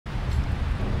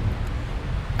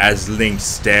as Link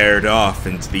stared off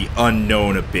into the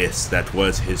unknown abyss that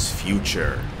was his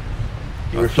future.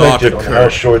 He reflected on how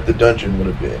short the dungeon would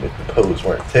have been if the Poes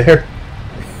weren't there.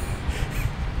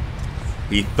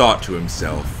 He thought to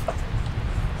himself,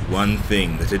 one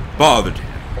thing that had bothered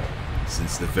him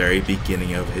since the very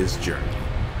beginning of his journey.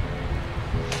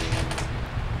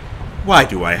 Why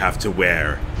do I have to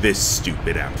wear this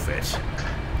stupid outfit?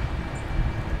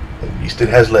 At least it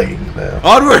has leggings now.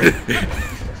 Onward!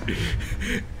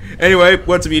 Anyway,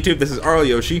 what's up YouTube? This is Arl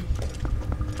Yoshi.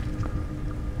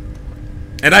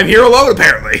 And I'm here alone,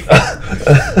 apparently.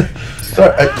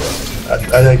 Sorry,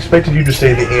 I expected you to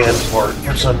say the and part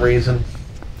for some reason.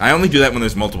 I only do that when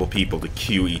there's multiple people to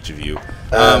cue each of you.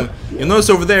 You'll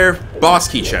notice over there, boss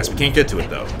key chest. We can't get to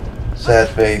it, though. Sad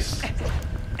face.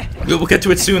 We'll get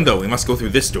to it soon, though. We must go through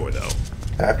this door, though.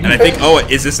 Happy and I face? think, oh,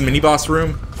 is this a mini-boss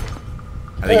room?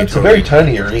 I think It's a very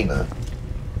tiny arena.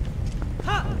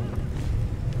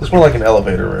 It's more like an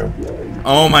elevator room.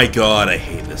 Oh my god, I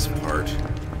hate this part.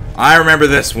 I remember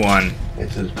this one.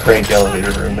 It's a crank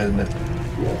elevator room, isn't it?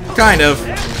 Kind of.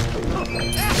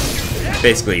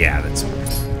 Basically, yeah, that's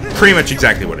pretty much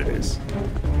exactly what it is.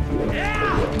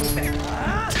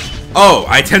 Oh,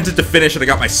 I attempted to finish and I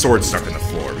got my sword stuck in the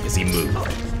floor because he moved.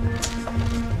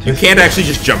 You can't actually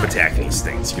just jump attack these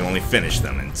things. You can only finish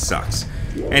them, and it sucks.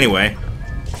 Anyway.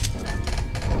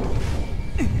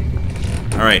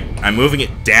 Alright, I'm moving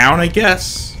it down, I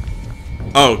guess?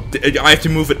 Oh, I have to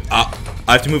move it up.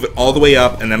 I have to move it all the way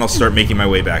up, and then I'll start making my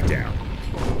way back down.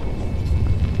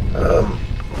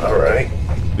 Alright.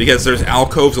 Because there's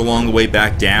alcoves along the way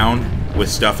back down with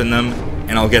stuff in them,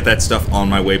 and I'll get that stuff on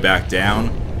my way back down.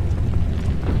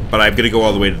 But I'm gonna go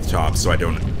all the way to the top, so I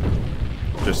don't...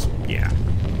 Just, yeah.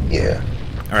 Yeah.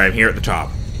 Alright, I'm here at the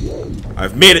top.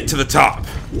 I've made it to the top.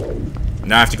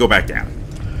 Now I have to go back down.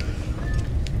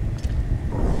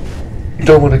 You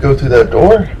don't want to go through that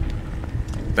door?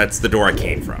 That's the door I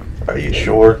came from. Are you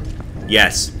sure?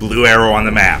 Yes, blue arrow on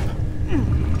the map.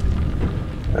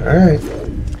 Alright.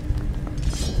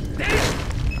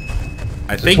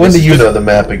 I think when do you know the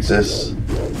map exists?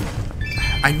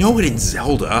 I know it in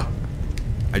Zelda.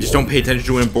 I just don't pay attention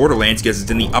to it in Borderlands because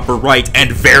it's in the upper right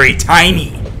and very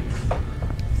tiny.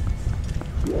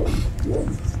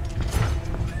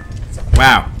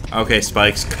 Wow. Okay,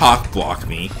 Spikes, cock block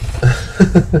me.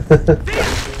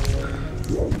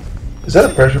 Is that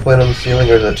a pressure plate on the ceiling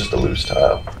or is that just a loose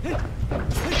tile?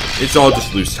 It's all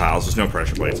just loose tiles. There's no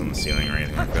pressure plates on the ceiling or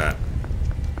anything like that.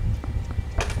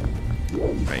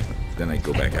 Right. Then I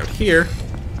go back out here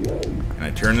and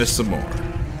I turn this some more.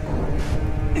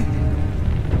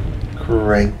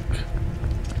 Crank.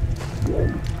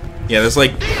 Yeah, there's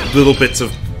like little bits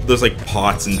of... There's like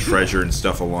pots and treasure and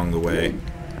stuff along the way.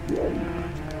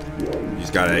 You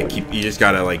just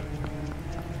gotta like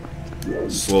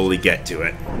slowly get to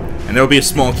it. And there'll be a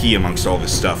small key amongst all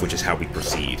this stuff, which is how we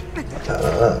proceed.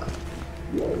 I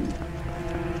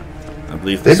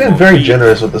believe they've been very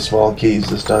generous with the small keys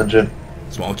this dungeon.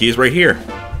 Small key is right here.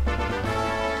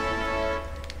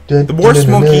 The more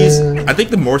small keys, I think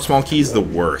the more small keys, the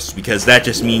worse, because that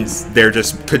just means they're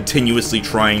just continuously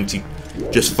trying to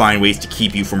just find ways to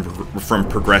keep you from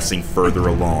progressing further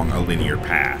along a linear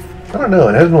path. I don't know,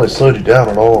 it hasn't really slowed you down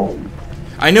at all.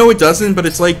 I know it doesn't, but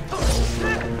it's like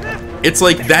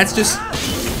that's just...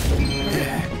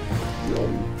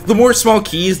 The more small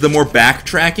keys, the more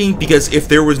backtracking, because if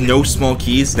there was no small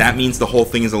keys, that means the whole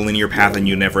thing is a linear path and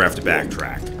you never have to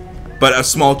backtrack. But a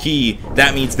small key,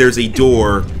 that means there's a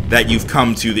door that you've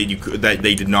come to that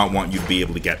they did not want you to be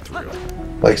able to get through.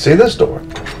 Like, say this door.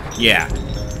 Yeah.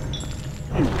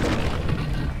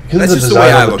 Because of the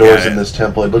design of the doors in this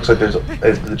temple, it looks like there's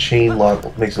the chain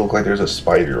lock makes it look like there's a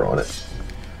spider on it.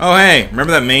 Oh hey,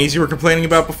 remember that maze you were complaining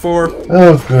about before?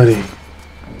 Oh goody.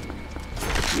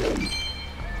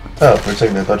 Oh, for a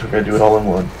second I thought you were going to do it all in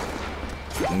one.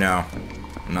 No,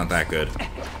 not that good.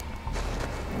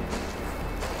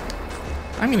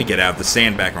 I'm going to get out of the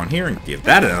sand back on here and give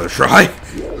that another try.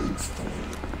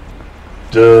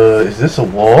 Duh, is this a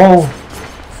wall?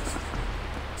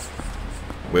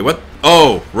 Wait, what?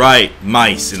 Oh, right,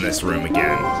 mice in this room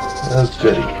again. That's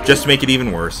goody. Just to make it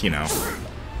even worse, you know.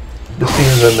 This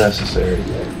seems unnecessary.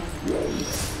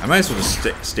 I might as well just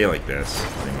stay like this,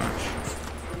 pretty much.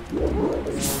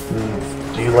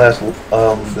 Do you last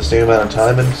the same amount of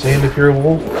time in sand if you're a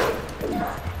wolf?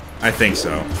 I think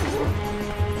so.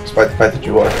 Despite the fact that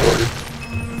you are shorter.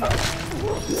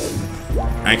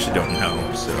 I actually don't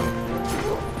know, so...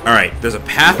 Alright, there's a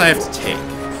path I have to take.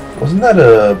 Wasn't that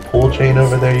a pull chain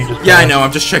over there you just... Yeah, I know,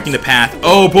 I'm just checking the path.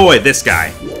 Oh boy, this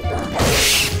guy.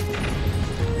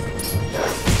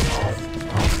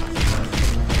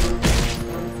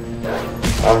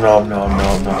 Oh no, no,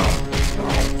 no, no.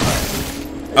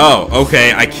 Oh,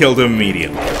 okay, I killed him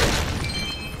immediately.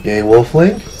 Yay,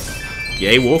 Wolfling?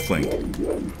 Yay, Wolfling.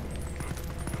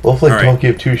 Wolfling don't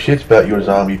give two shits about your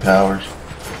zombie powers.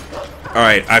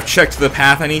 Alright, I've checked the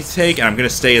path I need to take, and I'm gonna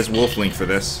stay as Wolfling for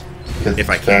this. If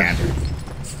I can.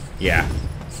 Yeah.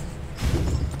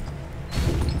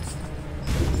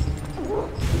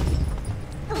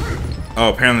 Oh,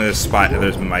 apparently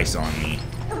there's mice on me.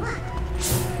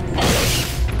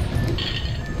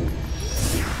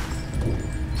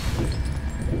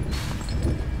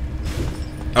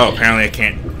 Oh, apparently I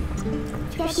can't.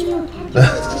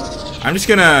 I'm just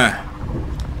gonna...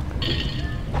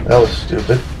 That was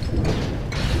stupid.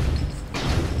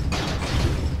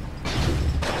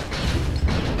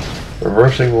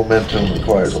 Reversing momentum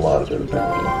requires a lot of it,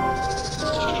 apparently.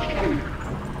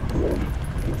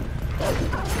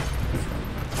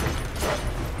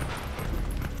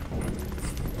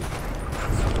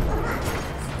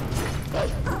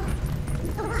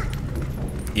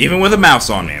 Even with a mouse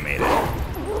on me, I made it.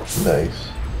 Nice.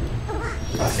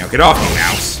 Now get off me,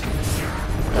 mouse.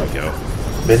 There we go.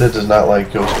 Minna does not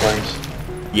like ghost mice.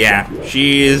 Yeah,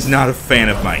 she is not a fan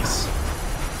of mice.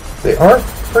 They are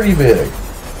pretty big.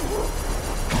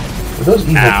 Are those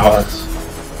evil pots?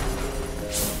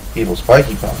 Evil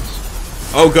spiky pots.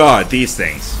 Oh god, these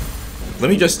things. Let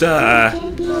me just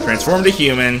transform to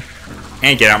human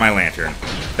and get out my lantern.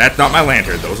 That's not my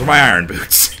lantern, those are my iron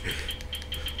boots.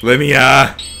 Let me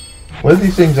What do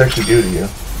these things actually do to you?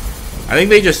 I think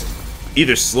they just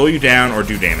either slow you down or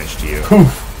do damage to you.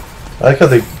 Poof. I like how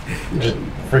they just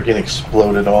freaking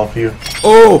exploded off you.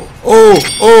 Oh! Oh!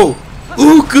 Oh!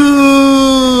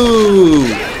 Uku!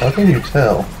 How can you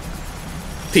tell?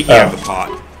 Peeking out of the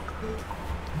pot.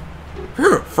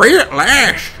 Free at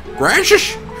last!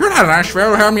 Gracious! You're not a nice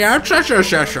fellow, help me out.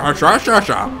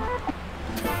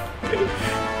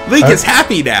 Link is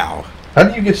happy now. How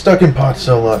do you get stuck in pots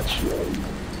so much?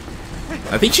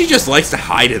 I think she just likes to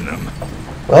hide in them.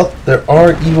 Well, there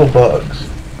are evil bugs.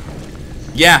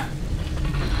 Yeah.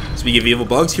 Speaking of evil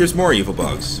bugs, here's more evil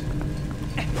bugs.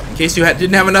 In case you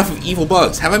didn't have enough of evil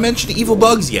bugs. Have I mentioned evil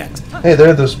bugs yet? Hey,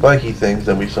 they're the spiky things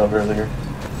that we saw earlier.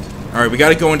 Alright, we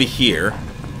gotta go into here.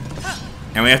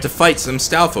 And we have to fight some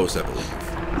Stalfos, I believe.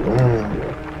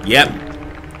 Yep.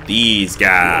 These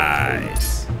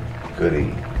guys.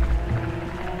 Goody.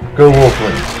 Go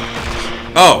Wolfling.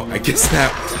 Oh, I guess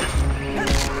that...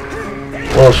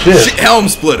 Well, shit. Helm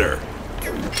Splitter.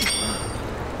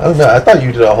 I don't know. I thought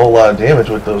you did a whole lot of damage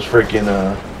with those freaking,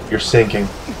 you're sinking.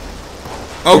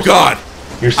 Oh god.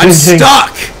 You're sinking. I'm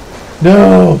stuck!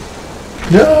 No!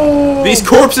 No! These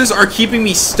corpses are keeping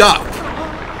me stuck.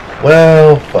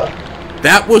 Well, fuck.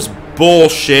 That was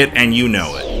bullshit, and you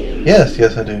know it. Yes,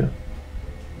 yes I do.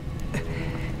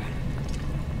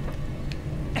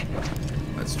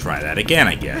 Let's try that again,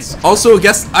 I guess. Also, I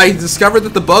guess I discovered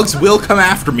that the bugs will come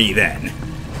after me then.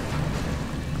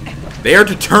 They are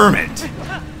determined.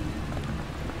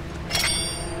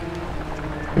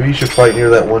 Maybe you should fight near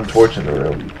that one torch in the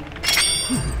room.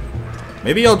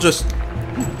 Maybe I'll just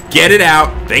get it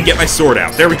out, then get my sword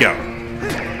out. There we go.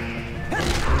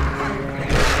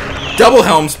 Double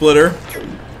Helm Splitter.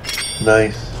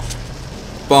 Nice.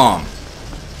 Bomb.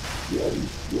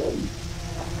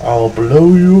 I'll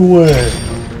blow you away.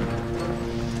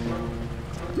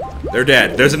 They're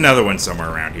dead. There's another one somewhere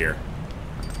around here.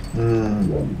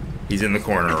 Hmm. He's in the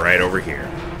corner right over here.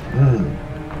 Hmm.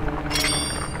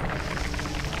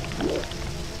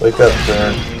 Wake up,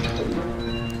 sir.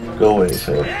 Go away,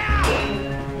 sir.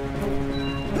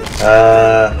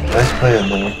 Nice plan,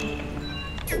 though.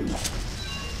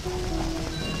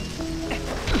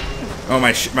 Oh,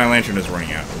 my lantern is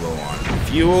running out. A little on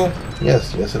fuel.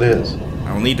 Yes, yes it is.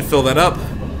 I will need to fill that up.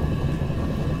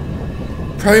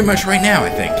 Probably much right now, I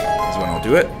think, is when I'll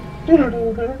do it.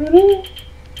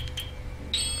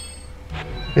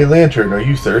 Hey, Lantern, are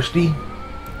you thirsty?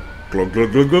 Glug,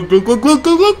 glug, glug, glug, glug, glug, glug,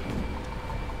 glug.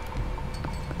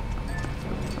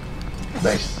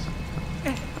 Nice.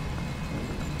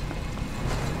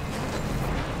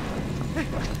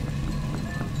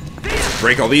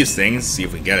 Break all these things, see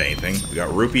if we get anything. We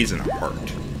got rupees and a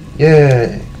heart.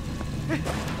 Yay.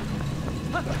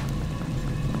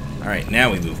 Alright,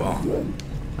 now we move on.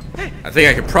 I think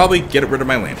I could probably get rid of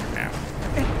my lantern now.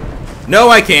 No,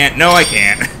 I can't. No, I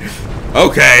can't.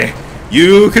 Okay.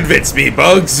 You convinced me,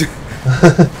 bugs.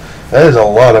 That is a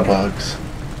lot of bugs.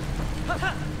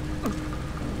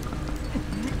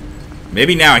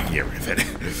 Maybe now I can get rid of it.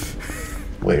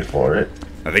 Wait for it.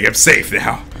 I think I'm safe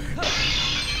now.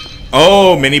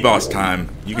 Oh, mini boss time.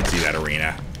 You can see that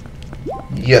arena.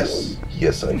 Yes.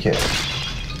 Yes, I can.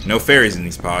 No fairies in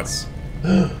these pots.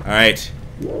 Alright.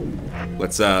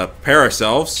 Let's prepare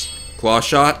ourselves. Claw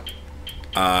shot.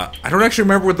 I don't actually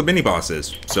remember what the mini-boss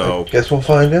is, so... I guess we'll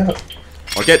find out.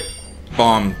 I'll get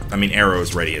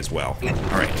arrows ready as well.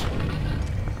 Alright.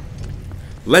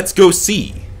 Let's go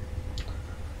see.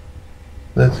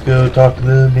 Let's go talk to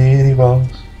the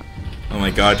mini-boss. Oh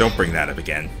my god, don't bring that up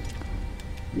again.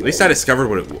 At least I discovered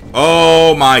what it was.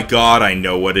 Oh my god, I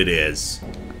know what it is.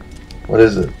 What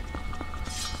is it?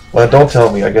 Well, don't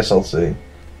tell me. I guess I'll see.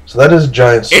 So that is a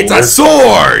giant sword. It's a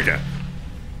sword!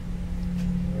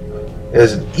 It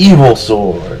is an evil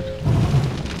sword.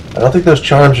 I don't think those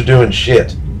charms are doing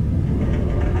shit.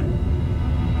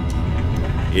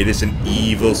 It is an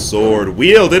evil sword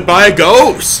wielded by a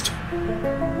ghost!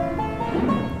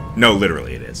 No,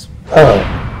 literally it is.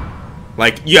 Oh.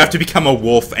 Like, you have to become a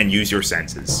wolf and use your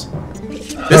senses.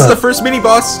 This is the first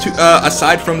mini-boss, to,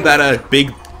 aside from that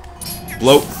big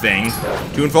bloat thing,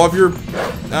 to involve your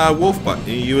wolf,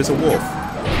 you as a wolf.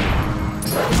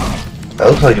 That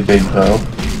looks like a big Poe.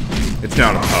 It's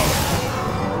not a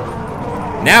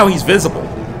Poe. Now he's visible.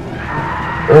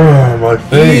 Oh, my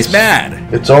face. He's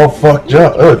mad. It's all fucked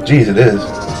up. Oh, jeez, it is.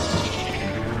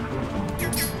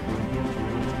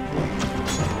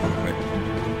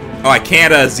 Oh, I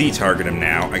can't Z-target him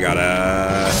now. I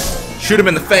gotta shoot him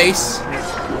in the face.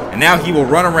 And now he will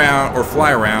run around, or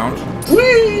fly around.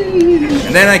 Whee!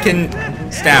 And then I can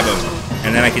stab him.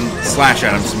 And then I can slash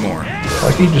at him some more.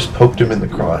 Like he just poked him in the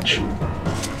crotch.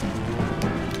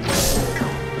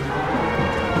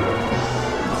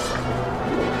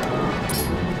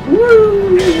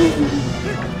 Woo!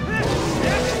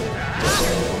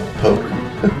 Poke.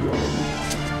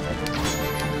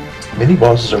 Mini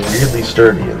bosses are weirdly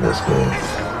sturdy in this game.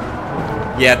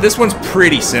 Yeah, this one's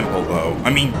pretty simple though. I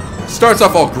mean, starts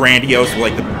off all grandiose with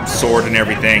like the sword and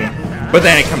everything, but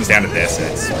then it comes down to this.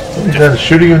 It's then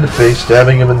shooting him in the face,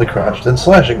 stabbing him in the crotch, then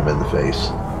slashing him in the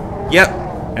face. Yep,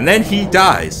 and then he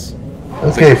dies.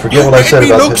 Okay, forget what I said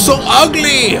about him. You look so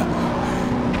ugly!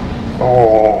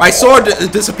 Oh. My sword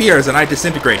disappears and I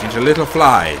disintegrate into little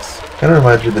flies. Kind of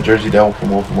reminds you of the Jersey Devil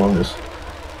from Wolf Among Us.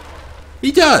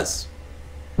 He does.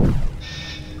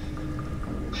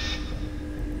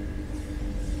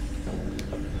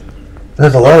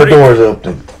 There's a lot of doors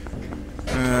opening.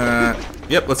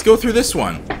 Yep, let's go through this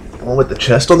one. One with the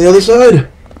chest on the other side?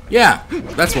 Yeah,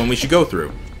 that's one we should go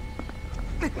through.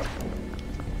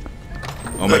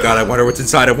 Oh my god, I wonder what's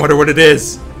inside. I wonder what it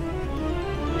is.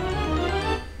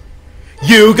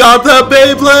 You got the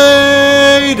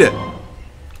Beyblade!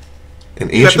 An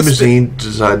ancient machine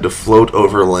designed to float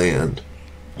over land.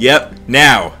 Yep,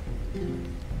 now.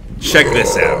 Check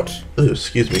this out. Ooh,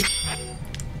 excuse me.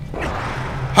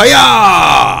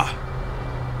 Hiya!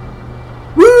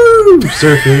 Woo!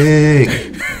 Surfing!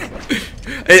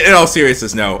 In all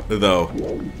seriousness, no, though.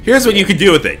 Here's what you can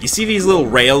do with it. You see these little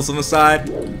rails on the side?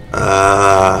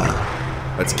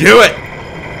 Let's do it!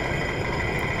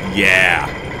 Yeah.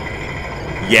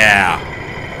 Yeah.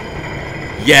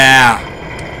 Yeah.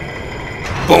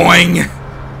 Boing!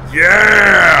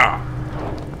 Yeah!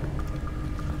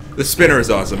 The spinner is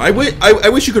awesome. I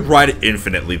wish you could ride it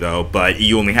infinitely though, but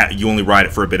you only ride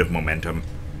it for a bit of momentum.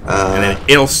 And then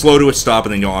it'll slow to a stop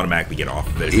and then you'll automatically get off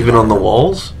of it. Even on the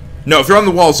walls? No, if you're on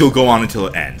the walls, you'll go on until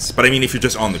it ends. But I mean, if you're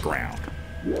just on the ground.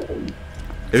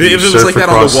 If it was like that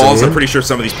on the walls, I'm pretty sure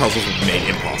some of these puzzles would be made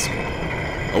impossible.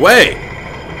 Away!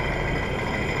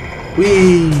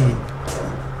 Whee!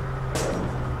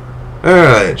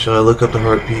 Alright, shall I look up the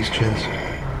heart piece chest?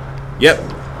 Yep.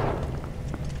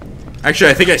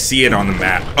 Actually, I think I see it on the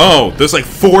map. Oh, there's like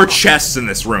 4 chests in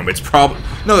this room. It's probably...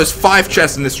 No, there's 5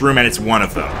 chests in this room, and it's one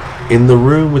of them. In the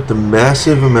room with the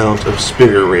massive amount of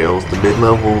spinner rails, the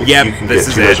mid-level you can get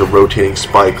to is a rotating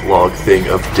spike log thing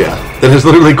of death. That is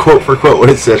literally quote for quote what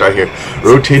it says right here.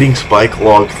 Rotating spike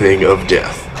log thing of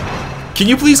death. Can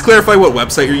you please clarify what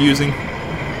website you're using?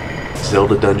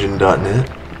 ZeldaDungeon.net.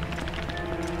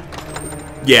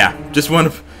 Yeah, just one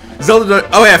of... Zelda...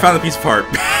 Oh yeah, I found the piece of heart.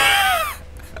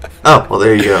 Oh, well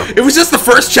there you go. It was just the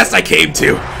first chest I came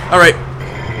to. Alright.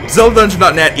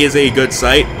 ZeldaDungeon.net is a good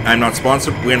site. I'm not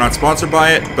sponsored. We're not sponsored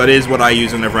by it, but it is what I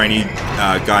use whenever I need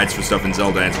guides for stuff in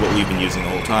Zelda, and it's what we've been using the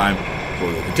whole time.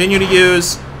 What we'll continue to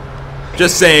use.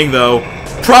 Just saying, though,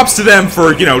 props to them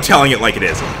for, you know, telling it like it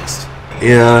is, at least.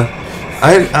 Yeah.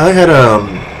 I had a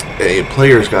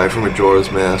player's guide from Majora's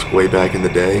Mask way back in the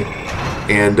day,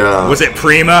 and was it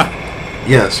Prima?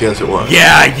 Yes, it was.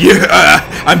 Yeah,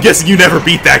 I'm guessing you never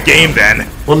beat that game then.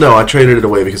 Well, no, I traded it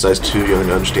away because I was too young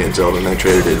to understand Zelda, and I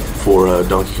traded it for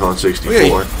Donkey Kong 64. Okay,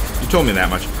 you told me that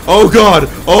much. Oh god!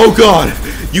 Oh god!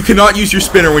 You cannot use your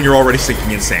spinner when you're already sinking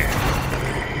in sand.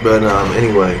 But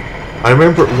anyway, I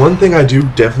remember one thing I do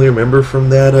definitely remember from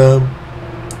that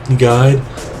guide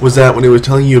was that when it was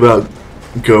telling you about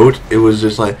Goat, it was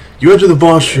just like, you enter the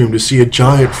boss room to see a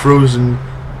giant frozen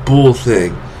bull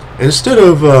thing. And instead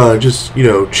of just, you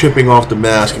know, chipping off the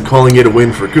mask and calling it a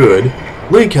win for good,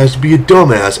 Link has to be a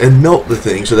dumbass and melt the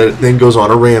thing so that it then goes on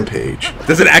a rampage.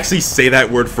 Does it actually say that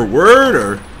word for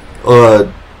word,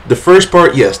 or? The first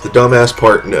part, yes. The dumbass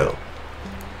part, no.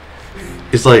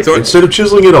 It's like, so instead of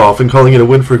chiseling it off and calling it a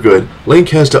win for good, Link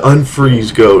has to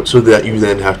unfreeze Goat so that you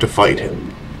then have to fight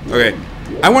him. Okay.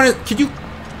 Could you...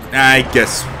 I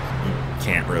guess you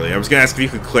can't really. I was going to ask if you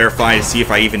could clarify to see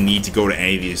if I even need to go to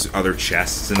any of these other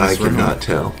chests in this room. I cannot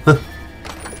tell.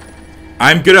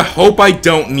 I'm going to hope I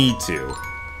don't need to.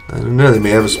 I don't know, they may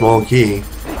have a small key.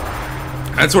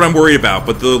 That's what I'm worried about,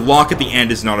 but the lock at the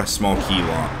end is not a small key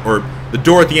lock. Or, the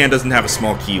door at the end doesn't have a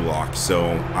small key lock,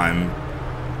 so I'm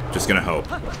just gonna hope.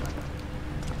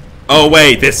 Oh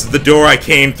wait, this is the door I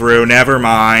came through, never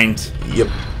mind. Yep.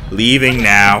 Leaving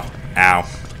now. Ow.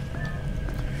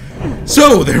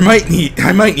 So, I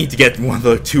might need to get one of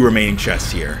the 2 remaining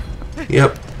chests here.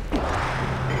 Yep.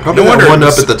 Probably no one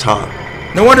up at the top.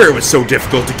 No wonder it was so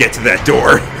difficult to get to that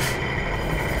door.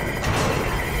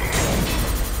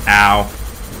 Ow.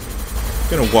 I'm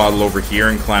gonna waddle over here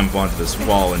and climb up onto this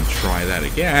wall and try that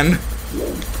again.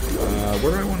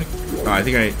 Where do I want to... Oh, I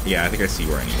think I see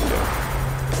where I need to go.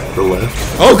 The left?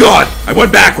 Oh god! I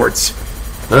went backwards!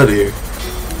 Oh dear.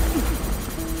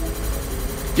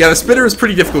 Yeah, the spinner is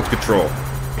pretty difficult to control.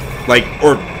 Like,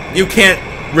 or you can't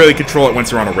really control it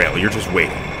once you're on a rail. You're just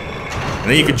waiting. And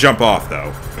then you can jump off,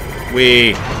 though.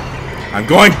 I'm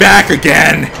going back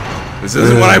again! This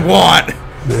isn't what I want!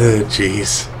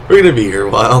 Jeez. We're gonna be here a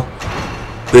while.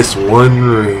 This one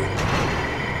room.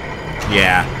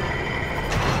 Yeah.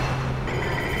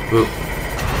 Oop.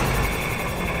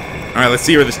 Alright, let's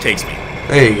see where this takes me.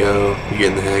 There you go. You're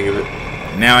getting the hang of it.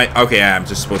 Now okay, I'm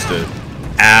just supposed to...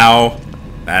 Ow.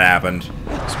 That happened.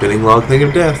 Spinning log thing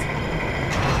of death.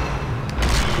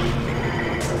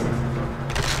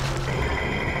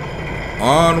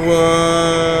 Onward.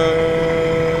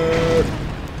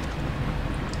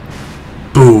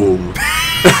 Boom.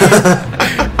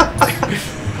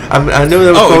 I know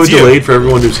that was probably delayed for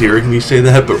everyone who's hearing me say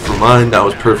that, but for mine, that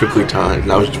was perfectly timed.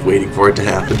 I was just waiting for it to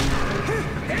happen.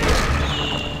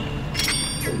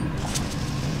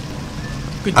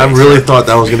 I really thought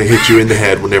that was going to hit you in the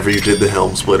head whenever you did the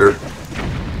helm splitter.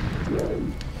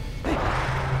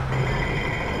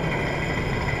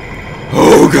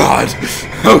 Oh god!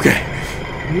 Okay.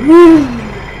 Woo.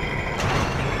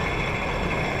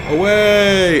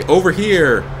 Away! Over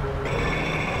here!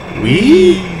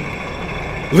 Wee?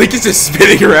 Link is just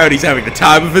spinning around, he's having the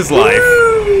time of his life.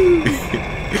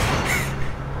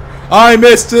 I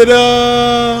messed it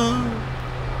up!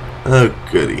 Oh,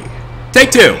 goody. Take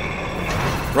 2!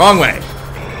 Wrong way.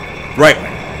 Right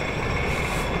way.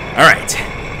 Alright.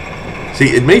 See,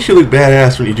 it makes you look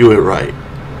badass when you do it right.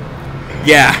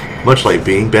 Yeah. Much like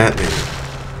being Batman.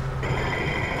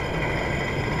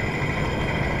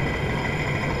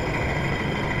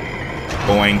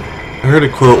 Boing. I heard a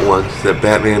quote once that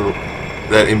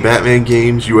in Batman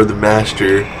games you are the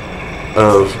master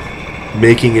of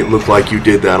making it look like you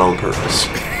did that on purpose.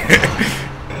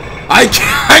 I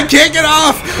can't get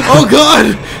off! Oh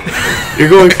god! You're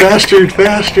going faster and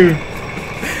faster.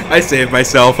 I saved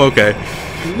myself, okay.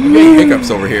 I'm getting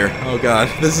hiccups over here. Oh god,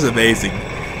 this is amazing.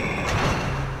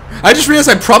 I just realized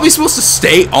I'm probably supposed to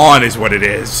stay on is what it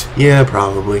is. Yeah,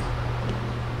 probably.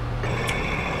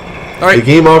 Alright. The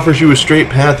game offers you a straight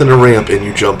path and a ramp and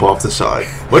you jump off the side.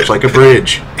 Much like a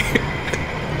bridge.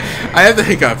 I have the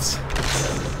hiccups.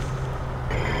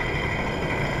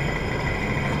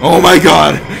 Oh my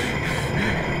god!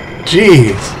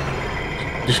 Jeez.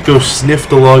 Just go sniff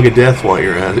the log of death while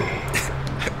you're at it.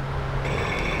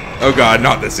 Oh god,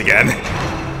 not this again.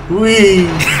 Wee!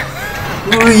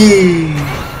 Wee!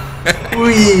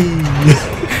 Wee!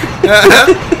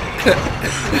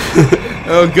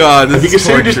 Oh god, this is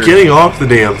consider just getting off the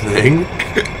damn thing.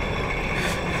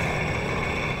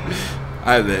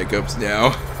 I have the hiccups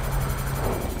now.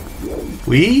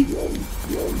 Wee?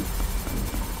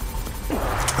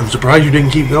 I'm surprised you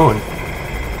didn't keep going.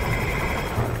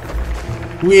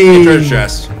 Wee! Treasure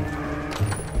chest.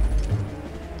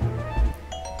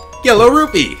 Yellow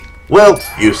rupee. Well,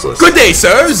 useless. Good day,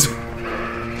 sirs.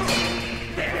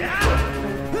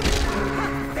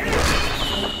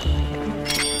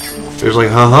 There's like,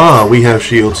 haha, we have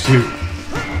shields too.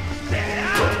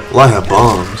 Well, I have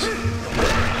bombs.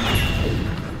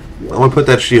 I'm gonna put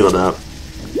that shield up.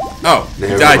 Oh,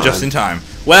 you died just in time.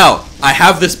 Well, I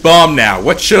have this bomb now.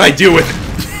 What should I do with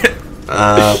it?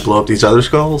 Blow up these other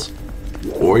skulls?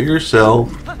 For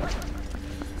yourself.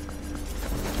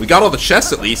 We got all the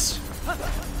chests at least.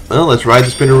 Well, let's ride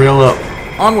the spinner rail up.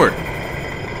 Onward.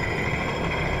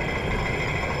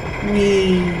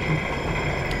 Whee.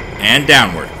 And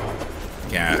downward.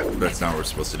 Yeah, that's not what we're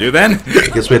supposed to do then. I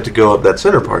guess we have to go up that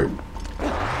center part.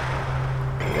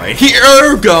 Right here.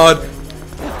 Oh, God.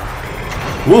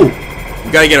 Woo.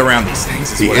 We gotta get around these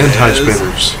things. The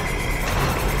anti-spinners.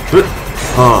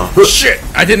 Shit!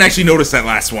 I didn't actually notice that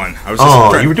last one. I was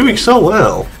just you were doing so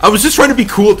well. I was just trying to be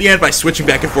cool at the end by switching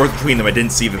back and forth between them. I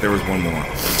didn't see that there was one more.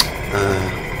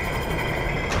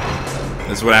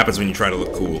 This is what happens when you try to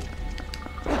look cool.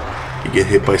 You get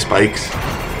hit by spikes.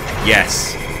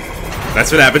 Yes.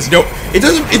 That's what happens. No, it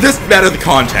doesn't matter the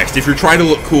context. If you're trying to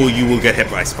look cool, you will get hit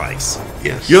by spikes.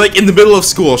 Yes. You're like in the middle of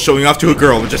school showing off to a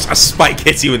girl and just a spike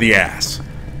hits you in the ass.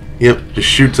 Yep, just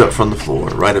shoots up from the floor,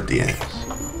 right up the ass.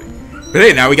 But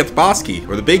hey, now we got the boss key,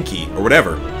 or the big key, or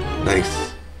whatever.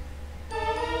 Nice.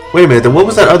 Wait a minute, then what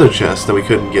was that other chest that we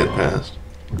couldn't get past?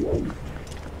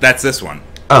 That's this one.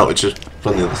 Oh, it's just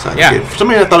from the other side. Yeah. Okay. For some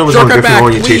reason I thought it was on a different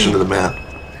orientation of the map.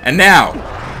 And now,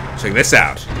 check this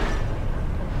out.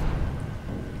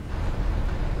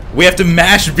 We have to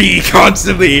mash B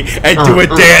constantly and do a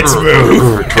dance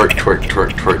move. Twerk, twerk,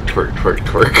 twerk, twerk, twerk, twerk,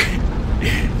 twerk.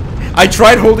 I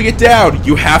tried holding it down.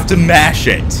 You have to mash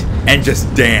it and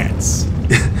just dance.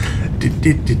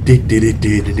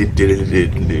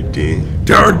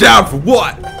 Turn down for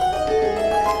what?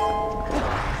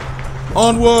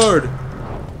 Onward.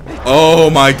 Oh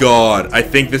my god. I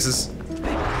think this is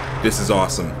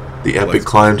awesome. The epic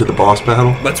climb to the boss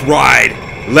battle. Let's ride.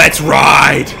 Let's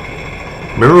ride.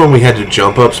 Remember when we had to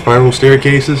jump up spiral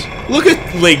staircases? Look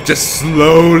at Link just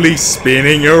slowly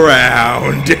spinning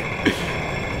around.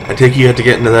 I take you have to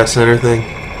get into that center thing?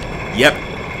 Yep.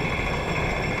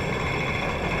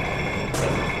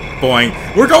 Boing.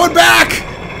 We're going back!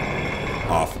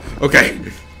 Off. Okay.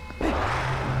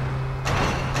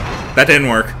 That didn't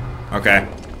work. Okay.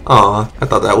 Aw, I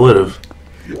thought that would've.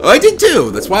 I did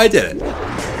too. That's why I did it.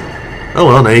 Oh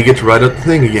well, now you get to ride up the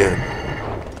thing again.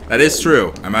 That is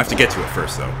true. I'm gonna have to get to it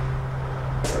first, though.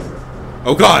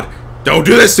 Oh god! Don't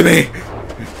do this to me!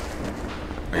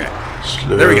 Okay.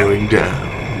 There we go. Down.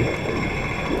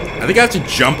 I think I have to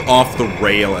jump off the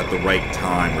rail at the right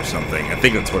time or something. I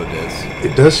think that's what it is.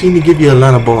 It does seem to give you a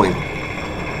lot of boing.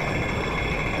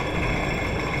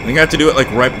 I think I have to do it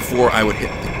like right before I would hit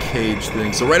the cage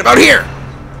thing. So right about here!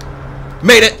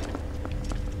 Made it!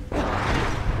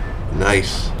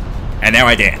 Nice. And now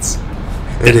I dance.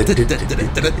 And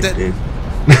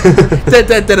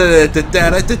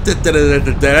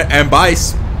by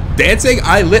dancing,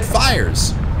 I lit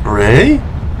fires. Hooray?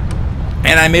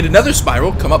 And I made another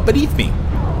spiral come up beneath me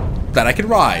that I can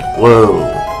ride. Whoa.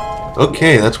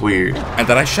 Okay, that's weird. And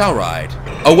that I shall ride.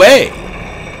 Away!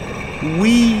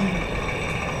 Whee!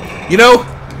 You know,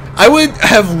 I would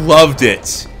have loved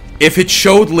it if it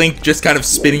showed Link just kind of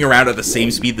spinning around at the same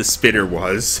speed the spinner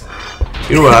was.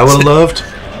 You know what I would have loved?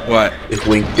 What? If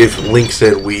Link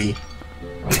said "we."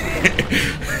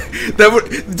 That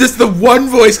would just the one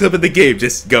voice clip in the game.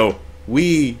 Just go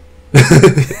 "we."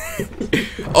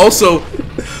 Also,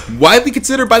 widely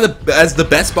considered as the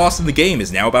best boss in the game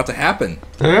is now about to happen.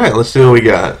 All right, let's see what we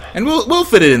got. And we'll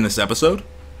fit it in this episode.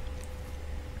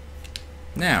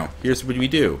 Now, here's what we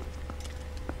do.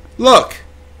 Look,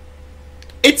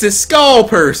 it's a skull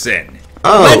person.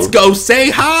 Oh. Let's go say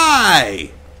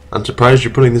hi. I'm surprised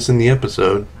you're putting this in the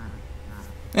episode.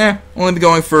 Only been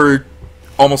going for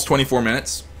almost 24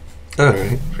 minutes.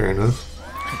 Alright, fair enough.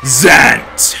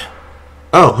 Zant!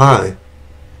 Oh, hi.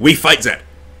 We fight Zant.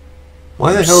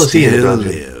 Why the hell is he in a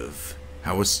dungeon? Live.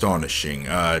 How astonishing.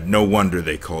 No wonder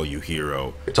they call you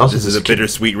hero. It's also this is a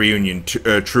bittersweet reunion,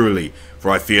 truly. For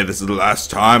I fear this is the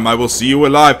last time I will see you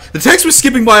alive. The text was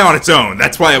skipping by on its own.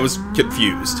 That's why I was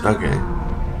confused. Okay.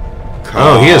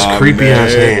 Oh, he has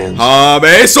creepy-ass hands.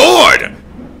 A sword!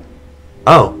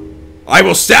 Oh. I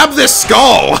will stab this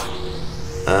skull!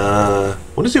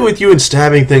 What is it with you and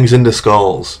stabbing things into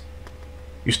skulls?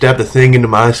 You stabbed the thing into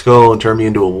my skull and turned me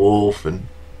into a wolf, and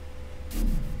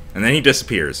then he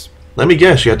disappears. Let me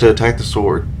guess, you have to attack the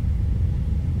sword.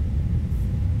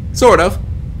 Sort of.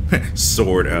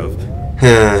 Sort of.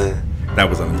 That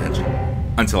was unintentional.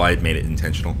 Until I had made it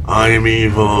intentional. I am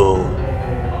evil.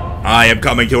 I am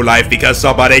coming to life because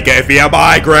somebody gave me a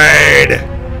migraine!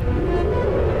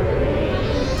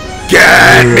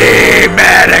 Get me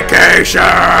medication!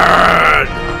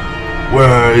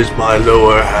 Where is my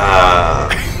lower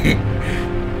half?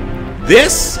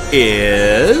 This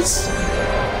is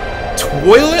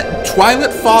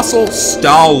Twilight Fossil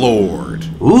Stallord.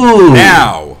 Ooh.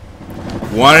 Now,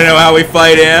 want to know how we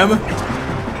fight him?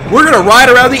 We're gonna ride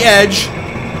around the edge.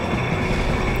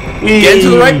 Get to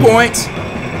the right point.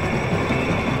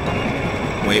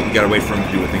 Wait, we gotta wait for him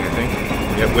to do a thing, I think.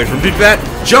 Yep, wait for him to do that.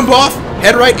 Jump off,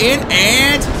 head right in,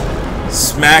 and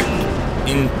smack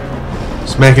in.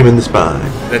 Smack him in the spine.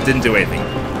 That didn't do anything.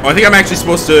 Oh, I think I'm actually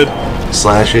supposed to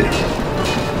slash it.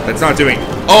 That's not doing.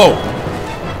 Oh,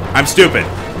 I'm stupid.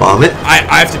 Bomb it.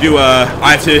 I have to do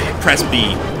I have to press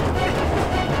B.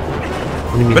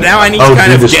 What do you mean? But now I need to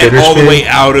kind of get all the way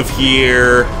out of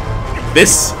here.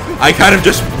 This, I kind of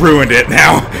just ruined it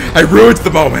now. I ruined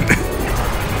the moment.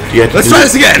 Let's try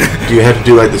this again. Do you have to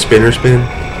do like the spinner spin?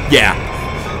 Yeah.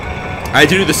 I had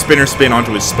to do the spinner spin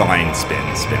onto his spine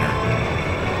spinner.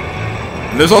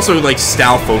 And there's also like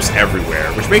Stalfos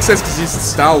everywhere, which makes sense because he's the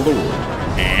Stallord.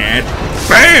 And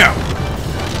BAM!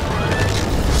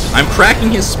 I'm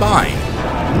cracking his spine.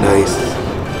 Nice.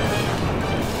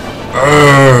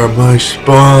 My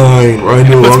spine. I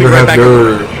no longer have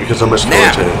nerves because I'm a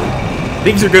skeleton.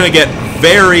 Things are gonna get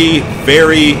very,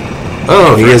 very.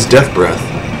 Oh, he has death breath.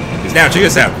 Now check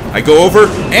this out. I go over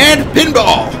and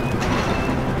pinball.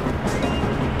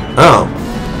 Oh.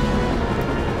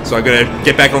 So I'm gonna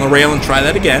get back on the rail and try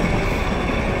that again.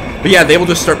 But yeah, they will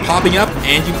just start popping up,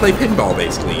 and you play pinball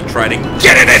basically. You try to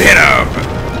get it and hit them.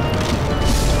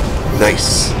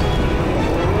 Nice.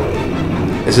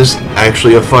 Is this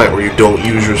actually a fight where you don't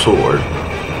use your sword?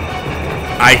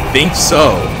 I think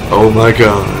so. Oh my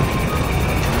god.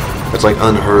 That's like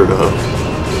unheard of.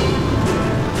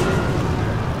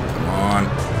 Come on.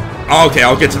 Oh, okay,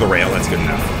 I'll get to the rail. That's good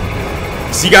enough.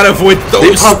 So you gotta avoid those.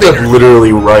 They popped up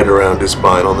literally right around his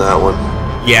spine on that one.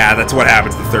 Yeah, that's what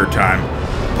happens the third time.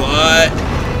 But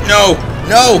no,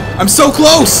 I'm so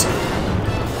close.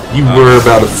 You were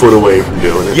about a foot away from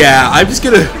doing it. Yeah, I'm just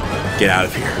gonna get out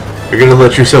of here. You're gonna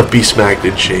let yourself be smacked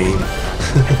in shame.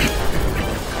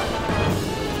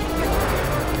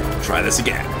 Try this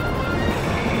again.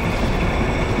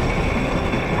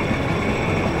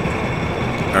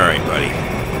 Alright, buddy.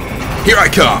 Here I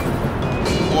come.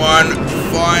 One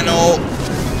final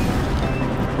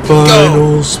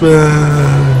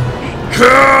smash.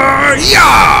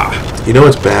 Yeah! You know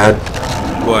what's bad?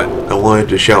 What? I wanted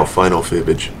to shout final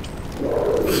fibbage.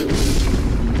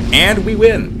 And we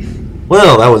win.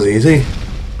 Well, that was easy.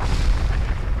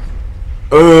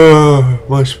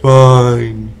 My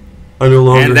spine. I no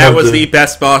longer And that was the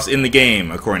best boss in the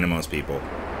game, according to most people.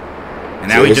 And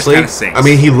now he just kind of sinks. I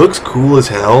mean, he looks cool as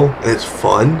hell, and it's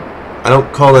fun. I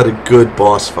don't call that a good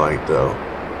boss fight, though.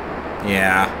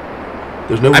 Yeah.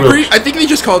 There's no I think they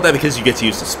just called that because you get to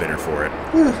use the spinner for it.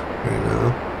 I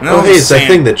know. No, oh, hey, it's that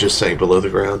thing that just sank below the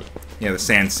ground. Yeah, the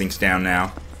sand sinks down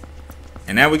now.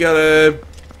 And now we gotta...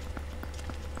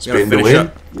 Spin to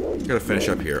win? Gotta finish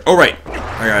up here. Oh, right.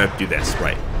 I gotta do this,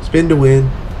 right. Spin to win.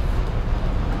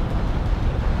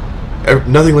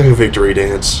 Nothing like a victory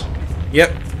dance.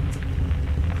 Yep.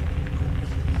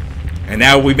 And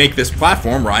now we make this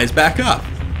platform rise back up.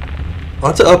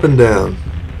 Lots of up and down.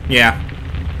 Yeah.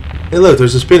 Hey, look,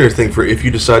 there's a spinner thing for if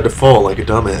you decide to fall like a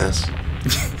dumbass.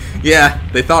 Yeah,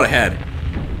 they thought ahead.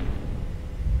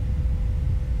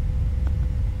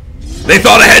 They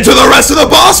thought ahead to the rest of the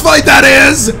boss fight, that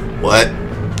is! What?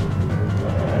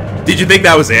 Did you think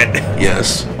that was it?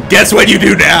 Yes. Guess what you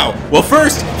do now? Well,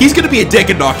 first, he's gonna be a dick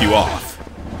and knock you off.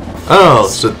 Oh,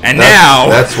 so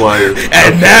that's why you're...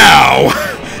 And now...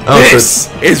 this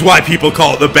is why people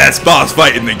call it the best boss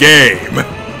fight in the game.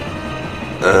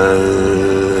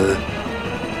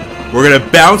 We're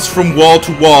gonna bounce from wall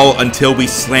to wall until we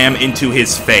slam into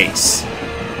his face.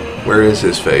 Where is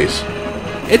his face?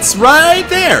 It's right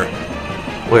there.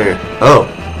 Where? Oh.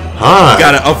 Hi. You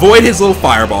gotta avoid his little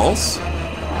fireballs.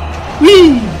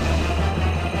 Whee!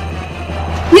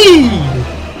 Whee!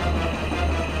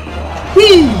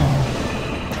 Whee!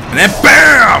 And then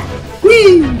BAM!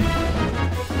 Whee!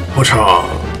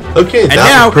 Okay, and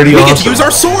now pretty we awesome. get to use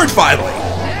our sword finally.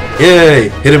 Yay!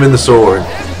 Hit him in the sword.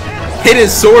 Hit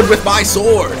his sword with my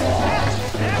sword.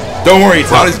 Don't worry,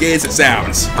 it's not as gay as it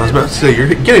sounds. I was about to say, you're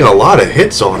getting a lot of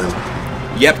hits on him.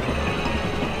 Yep.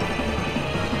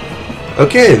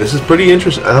 Okay, this is pretty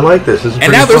interesting. I like this. This is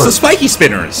and now there's the spiky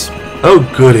spinners. Oh,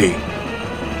 goody.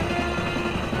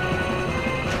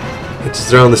 Since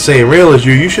they're on the same rail as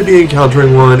you, you should be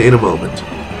encountering one in a moment.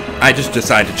 I just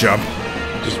decided to jump.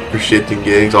 Just for shits and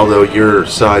gigs, although your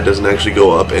side doesn't actually go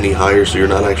up any higher, so you're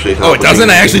not actually... Oh, it doesn't?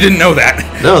 I actually didn't know that.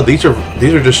 No, these are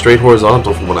just straight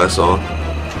horizontal from what I saw.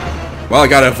 Well, I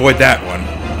gotta avoid that one.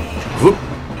 Whoop.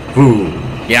 Boom.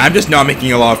 Yeah, I'm just not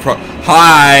making a lot of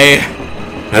Hi!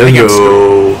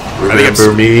 Hello.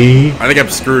 Remember me? I think I'm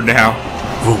screwed now.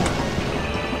 Whoop.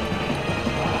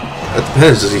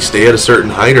 Depends. Does he stay at a certain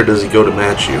height or does he go to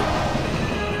match you?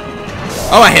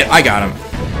 Oh, I got him.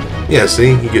 Yeah,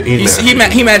 see?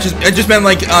 He matches. It just meant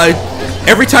like,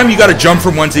 every time you gotta jump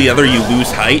from one to the other, you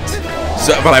lose height.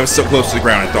 So, but I was so close to the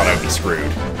ground, I thought I would be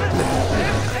screwed.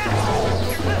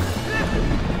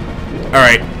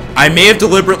 Alright. I may have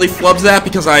deliberately flubbed that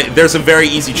because there's a very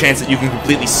easy chance that you can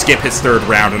completely skip his third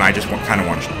round, and I just kind of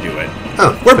wanted to do it.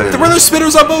 Oh, there were those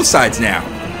spinners on both sides now.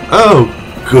 Oh,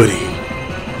 goody.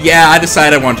 Yeah, I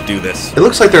decided I wanted to do this. It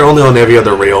looks like they're only on every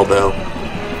other rail, though.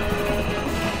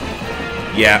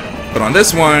 Yeah, but on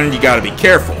this one, you gotta be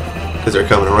careful. Because they're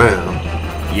coming around.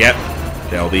 Yep,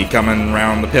 they'll be coming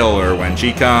around the pillar when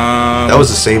she comes. That was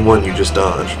the same one you just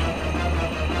dodged.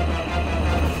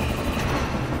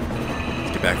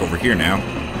 Back over here now.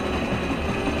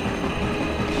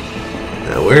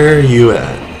 Now, where are you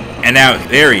at? And now,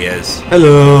 there he is.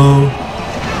 Hello.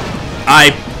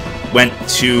 I went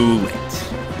too late.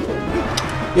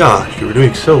 Yeah, you were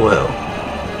doing so well.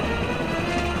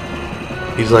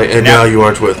 He's like, and now you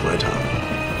aren't worth my time.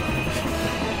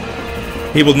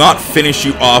 He will not finish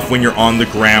you off when you're on the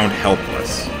ground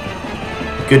helpless.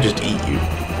 He could just eat you.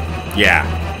 Yeah.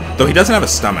 Though he doesn't have a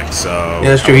stomach, so... Yeah,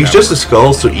 that's true. He's just a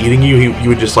skull, so eating you, you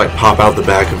would just, like, pop out the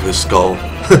back of his skull.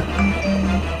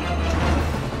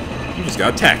 You just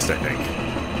got a text, I think.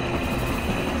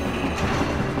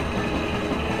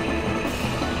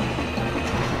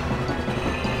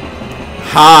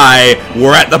 Hi!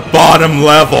 We're at the bottom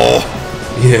level!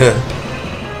 Yeah.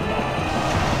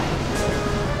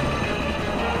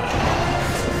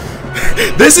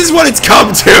 This is what it's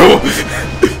come to!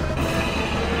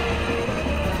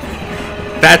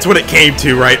 That's what it came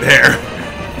to right there.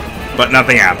 But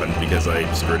nothing happened because I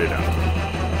screwed it up.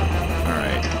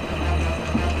 Alright.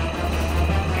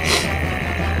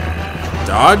 And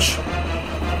dodge.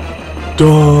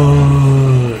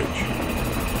 Dodge.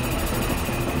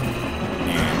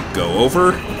 And go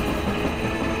over.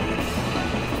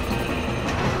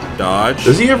 Dodge.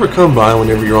 Does he ever come by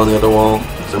whenever you're on the other wall?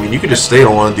 I mean, you could just stay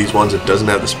on one of these ones that doesn't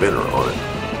have the spinner on it.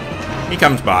 He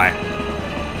comes by.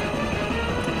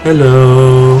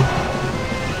 Hello.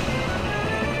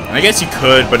 I guess you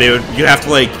could, but you'd have to,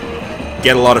 like,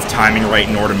 get a lot of timing right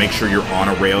in order to make sure you're on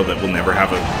a rail that will never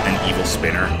have an evil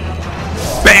spinner.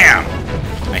 Bam!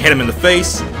 I hit him in the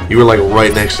face. You were, like,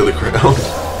 right next to the ground.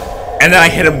 And then I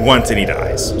hit him once and he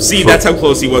dies. See, that's how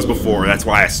close he was before. That's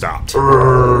why I stopped.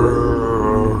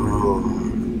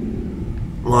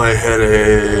 My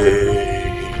headache.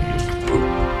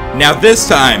 Now this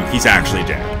time, he's actually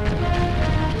dead.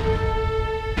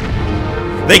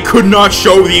 They could not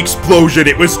show the explosion.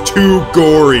 It was too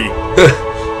gory.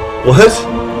 What?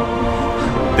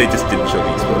 They just didn't show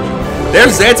the explosion.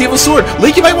 There's Zan's evil sword.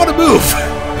 Link, you might want to move.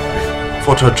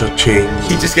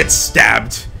 He just gets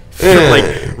stabbed.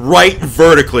 Like, right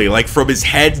vertically. Like, from his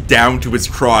head down to his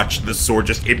crotch, the sword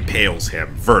just impales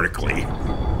him vertically.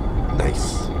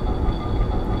 Nice.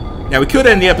 Now, we could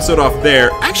end the episode off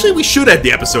there. Actually, we should end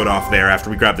the episode off there after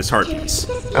we grab this heart piece.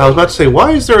 I was about to say,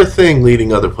 why is there a thing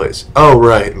leading other place? Oh,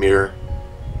 right, mirror.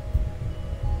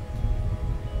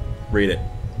 Read it.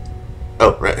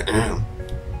 Oh, right.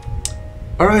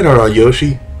 Alright,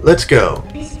 Yoshi. Let's go.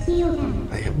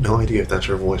 I have no idea if that's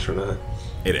her voice or not.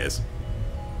 It is.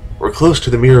 We're close to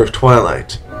the Mirror of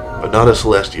Twilight, but not a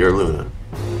Celestia or Luna.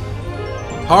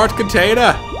 Heart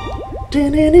container!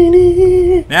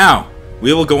 Now,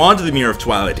 we will go on to the Mirror of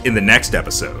Twilight in the next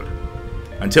episode.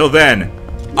 Until then,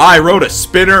 I rode a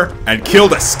spinner and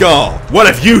killed a skull. What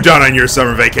have you done on your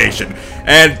summer vacation?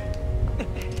 And...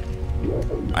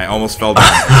 I almost fell down.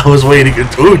 I was waiting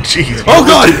until... Oh, jeez. Oh,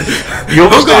 God! You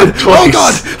almost did it twice. Oh,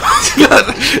 God! Oh,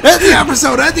 God! End the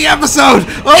episode! End the episode!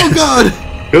 Oh, God!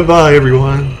 Goodbye,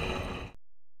 everyone.